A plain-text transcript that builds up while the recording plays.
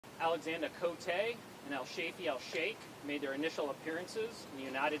Alexanda Kotey and Elsheikh made their initial appearances in the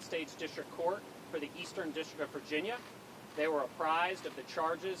United States District Court for the Eastern District of Virginia. They were apprised of the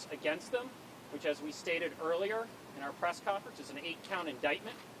charges against them, which, as we stated earlier in our press conference, is an 8-count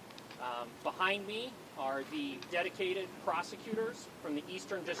indictment. Behind me are the dedicated prosecutors from the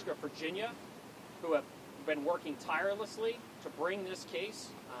Eastern District of Virginia who have been working tirelessly to bring this case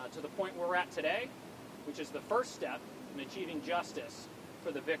to the point we're at today, which is the first step in achieving justice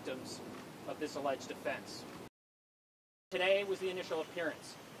for the victims of this alleged offense. Today was the initial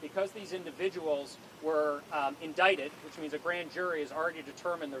appearance. Because these individuals were indicted, which means a grand jury has already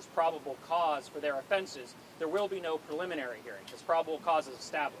determined there's probable cause for their offenses, there will be no preliminary hearing. This probable cause is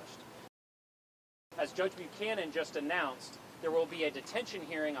established. As Judge Buchanan just announced, there will be a detention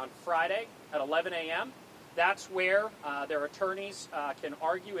hearing on Friday at 11 a.m. That's where their attorneys can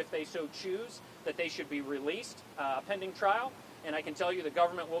argue, if they so choose, that they should be released pending trial. And I can tell you the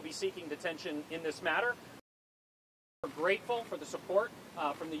government will be seeking detention in this matter. We're grateful for the support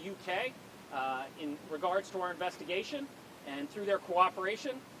from the UK in regards to our investigation, and through their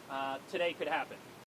cooperation, today could happen.